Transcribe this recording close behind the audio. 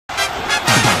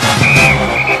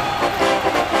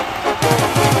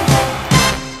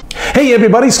Hey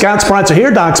everybody, Scott Spreitzer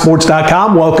here,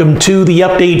 DocSports.com. Welcome to the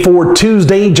update for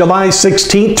Tuesday, July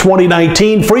 16th,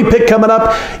 2019. Free pick coming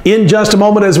up in just a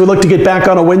moment as we look to get back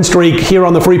on a win streak here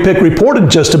on the Free Pick Report in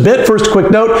just a bit. First, quick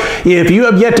note, if you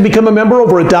have yet to become a member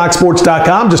over at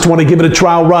DocSports.com, just want to give it a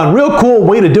trial run. Real cool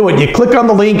way to do it. You click on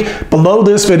the link below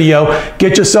this video,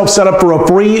 get yourself set up for a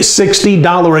free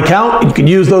 $60 account. You can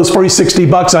use those free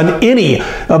 $60 on any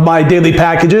of my daily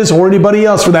packages or anybody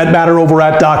else for that matter over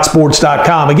at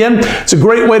DocSports.com. Again, it's a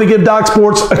great way to give Doc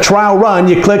Sports a trial run.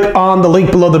 You click on the link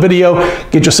below the video,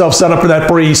 get yourself set up for that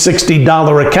free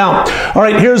 $60 account. All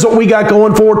right, here's what we got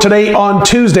going for today on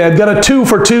Tuesday. I've got a 2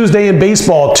 for Tuesday in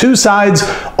baseball. Two sides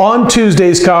on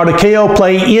Tuesday's card. A KO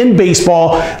play in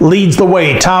baseball leads the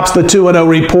way, tops the 2-0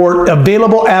 report.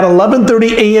 Available at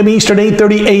 11:30 a.m. Eastern,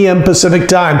 8:30 a.m. Pacific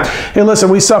time. Hey,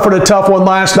 listen, we suffered a tough one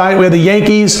last night. We had the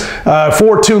Yankees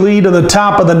 4-2 lead in the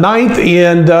top of the ninth,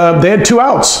 and they had 2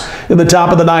 outs in the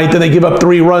top of the ninth, and they give up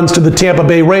 3 runs to the Tampa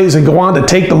Bay Rays and go on to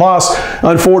take the loss.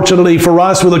 Unfortunately for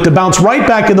us, we look to bounce right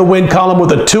back in the win column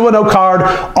with a 2-0 card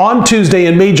on Tuesday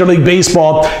in Major League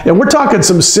Baseball, and we're talking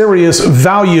some serious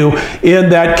value in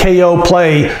that KO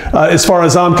play as far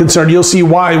as I'm concerned. You'll see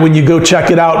why when you go check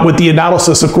it out with the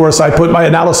analysis. Of course, I put my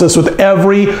analysis with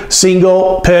every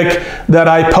single pick that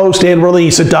I post and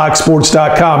release at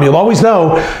DocSports.com. You'll always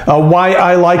know why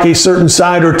I like a certain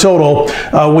side or total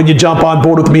when you jump on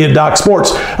board with me at Doc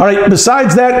Sports. All right,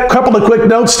 besides that, a couple of quick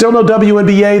notes. Still no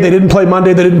WNBA. They didn't play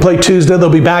Monday. They didn't play Tuesday. They'll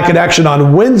be back in action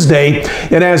on Wednesday.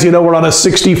 And as you know, we're on a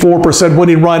 64%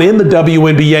 winning run in the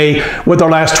WNBA with our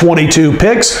last 22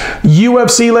 picks.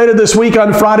 UFC later this week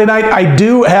on Friday night. I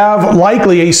do have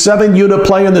likely a 7-unit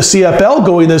play in the CFL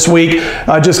going this week.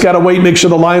 Just got to wait and make sure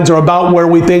the lines are about where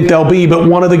we think they'll be. But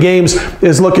one of the games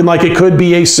is looking like it could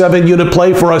be a 7-unit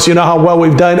play for us. You know how well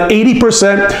we've done.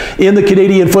 80% in the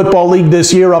Canadian Football League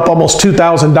this year, up almost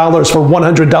 $2,000 for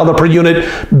 $100 per unit.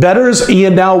 Bettors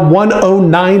and now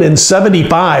 109 and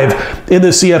 75 in the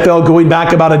CFL going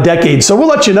back about a decade. So we'll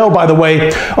let you know, by the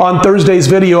way, on Thursday's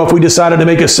video if we decided to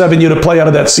make a 7-unit play out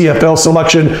of that CFL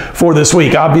selection for this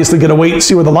week. Obviously going to wait and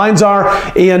see where the lines are,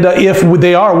 and if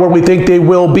they are where we think they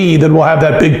will be, then we'll have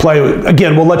that big play.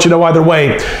 Again, we'll let you know either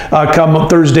way come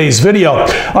Thursday's video.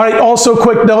 All right, also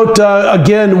quick note,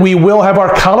 again, we will have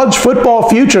our college football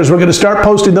futures. We're going to start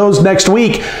posting those next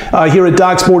week here at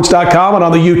DocSports.com and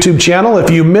on the YouTube channel. If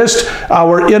you missed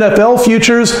our NFL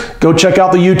futures, go check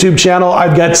out the YouTube channel.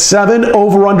 I've got 7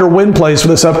 over-under win plays for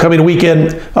this upcoming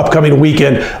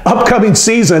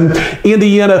season in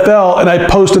the NFL, and I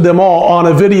posted them all on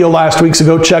a video last week, so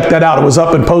go check that out. It was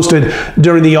up and posted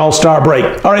during the All-Star break.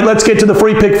 All right, let's get to the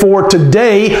free pick for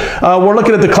today. We're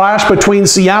looking at the clash between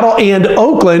Seattle and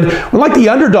Oakland. We like the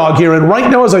underdog here, and right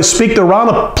now as I speak, they're around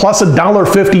a plus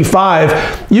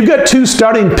 $1.55. You've got 2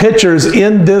 starting pitchers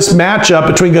in this matchup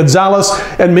between Gonzalez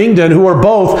and Mingden, who are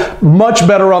both much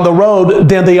better on the road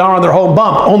than they are on their home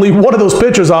bump. Only one of those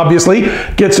pitchers, obviously,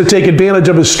 gets to take advantage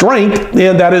of his strength,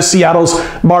 and that is Seattle's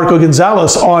Marco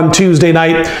Gonzalez on Tuesday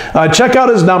night. Check out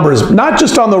his numbers, not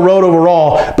just on the road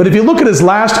overall, but if you look at his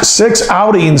last 6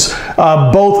 outings,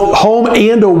 both home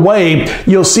and away,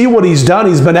 you'll see what he's done.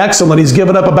 He's been excellent. He's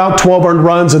given up about 12 earned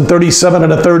runs and 37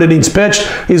 1/3 innings pitched.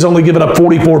 He's only given up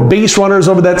 44 base runners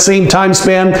over that same time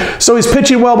span. So he's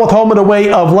pitching well both home and away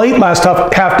of late, last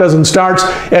half dozen starts,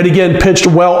 and again, pitched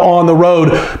well on the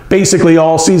road basically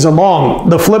all season long.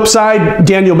 The flip side,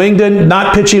 Daniel Mingden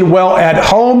not pitching well at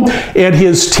home, and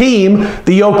his team,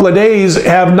 the Oakland A's,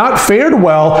 have not fared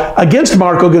well against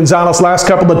Marco Gonzalez last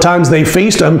couple of times they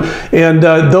faced him, and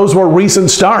those were recent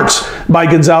starts by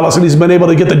Gonzalez, and he's been able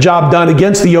to get the job done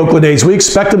against the Oakland A's. We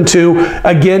expect him to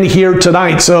again here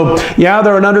tonight. So yeah,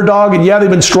 they're an underdog, and yeah, they've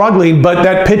been struggling, but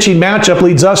that pitching matchup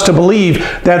leads us to believe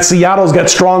that Seattle's got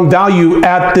strong value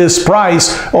at this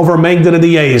price over Mangden and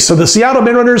the A's. So the Seattle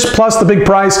Mariners plus the big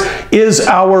price is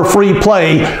our free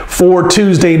play for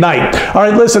Tuesday night. All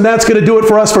right, listen, that's going to do it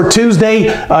for us for Tuesday.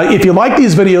 If you like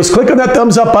these videos, click on that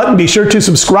thumbs up button. Be sure to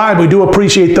subscribe. We do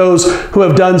appreciate those who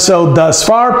have done so thus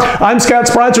far. I'm Scott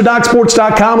Spreitzer,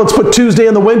 DocSports.com. Let's put Tuesday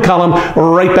in the win column.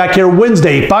 We're right back here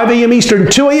Wednesday, 5 a.m. Eastern,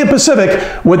 2 a.m. Pacific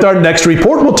with our next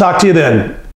report. We'll talk to you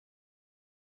then.